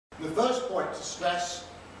first point to stress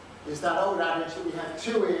is that old adage that we have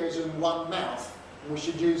 2 ears and 1 mouth, and we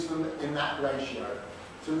should use them in that ratio,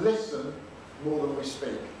 to listen more than we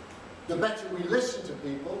speak. The better we listen to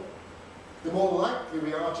people, the more likely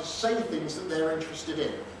we are to say things that they're interested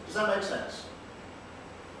in. Does that make sense?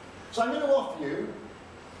 So I'm going to offer you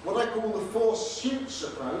what I call the 4 suits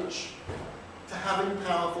approach to having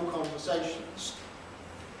powerful conversations.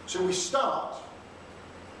 So we start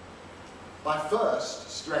by first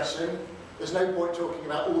stressing there's no point talking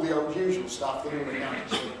about all the old usual stuff that all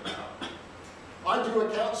accountants do. I do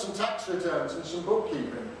accounts and tax returns and some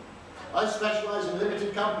bookkeeping. I specialise in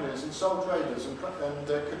limited companies and sole traders and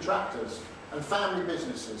contractors and family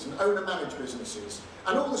businesses and owner-managed businesses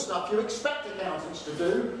and all the stuff you expect accountants to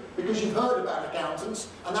do because you've heard about accountants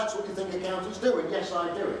and that's what you think accountants do, and yes,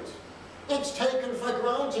 I do it. It's taken for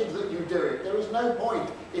granted that you do it. There is no point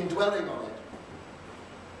in dwelling on it.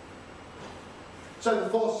 So the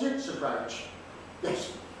 4 suits approach.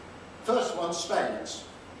 Yes. First one, spades.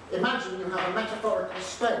 Imagine you have a metaphorical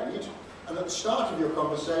spade and at the start of your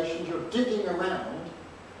conversation you're digging around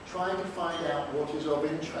trying to find out what is of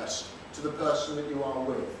interest to the person that you are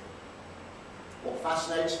with. What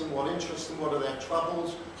fascinates them, what interests them, what are their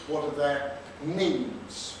troubles, what are their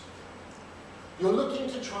needs. You're looking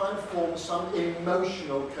to try and form some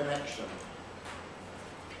emotional connection.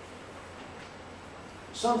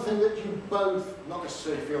 Something that you both not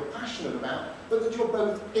necessarily feel passionate about, but that you're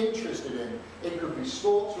both interested in. It could be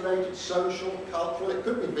sports related, social, cultural, it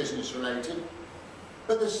could be business related,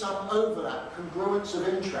 but there's some overlap, congruence of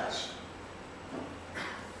interest.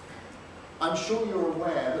 I'm sure you're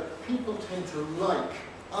aware that people tend to like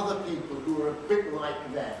other people who are a bit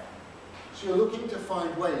like them. So you're looking to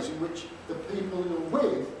find ways in which the people you're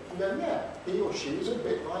with can go, yeah, he or she is a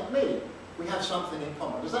bit like me. We have something in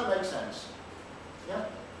common. Does that make sense? Yeah?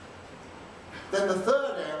 Then the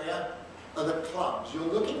third area are the clubs. You're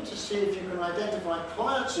looking to see if you can identify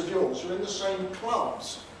clients of yours who are in the same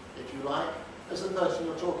clubs, if you like, as the person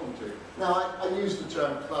you're talking to. Now, I use the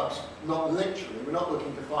term clubs not literally. We're not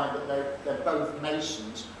looking to find that they're both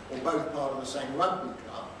Masons or both part of the same rugby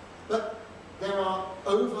club, but there are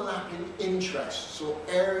overlapping interests or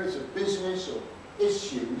areas of business or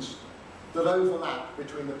issues that overlap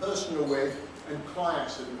between the person you're with and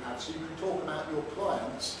clients that you have. So you can talk about your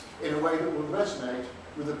clients in a way that will resonate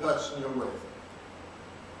with the person you're with.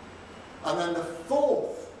 And then the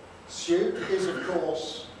 4th suit is, of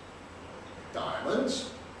course,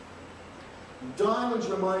 diamonds. Diamonds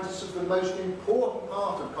remind us of the most important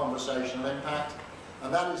part of conversational impact,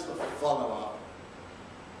 and that is the follow-up.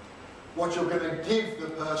 What you're going to give the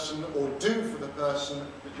person or do for the person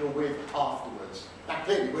that you're with afterwards. Now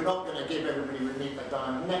clearly, we're not going to give everybody we meet a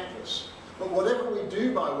diamond necklace, but whatever we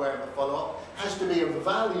do by way of a follow-up has to be of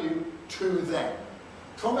value to them.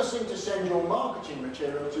 Promising to send your marketing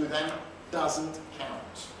material to them doesn't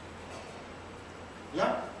count.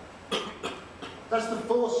 Yeah? That's the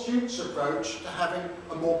 4 suits approach to having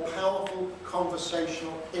a more powerful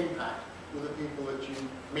conversational impact with the people that you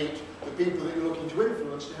meet, the people that you're looking to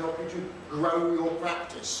influence to help you to grow your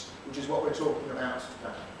practice, which is what we're talking about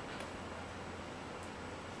today.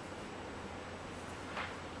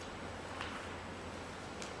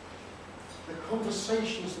 The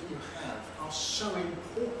conversations that you have are so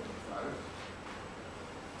important, though.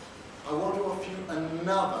 I want to offer you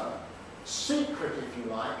another secret, if you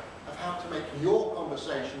like, of how to make your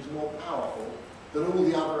conversations more powerful than all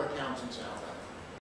the other accountants out there.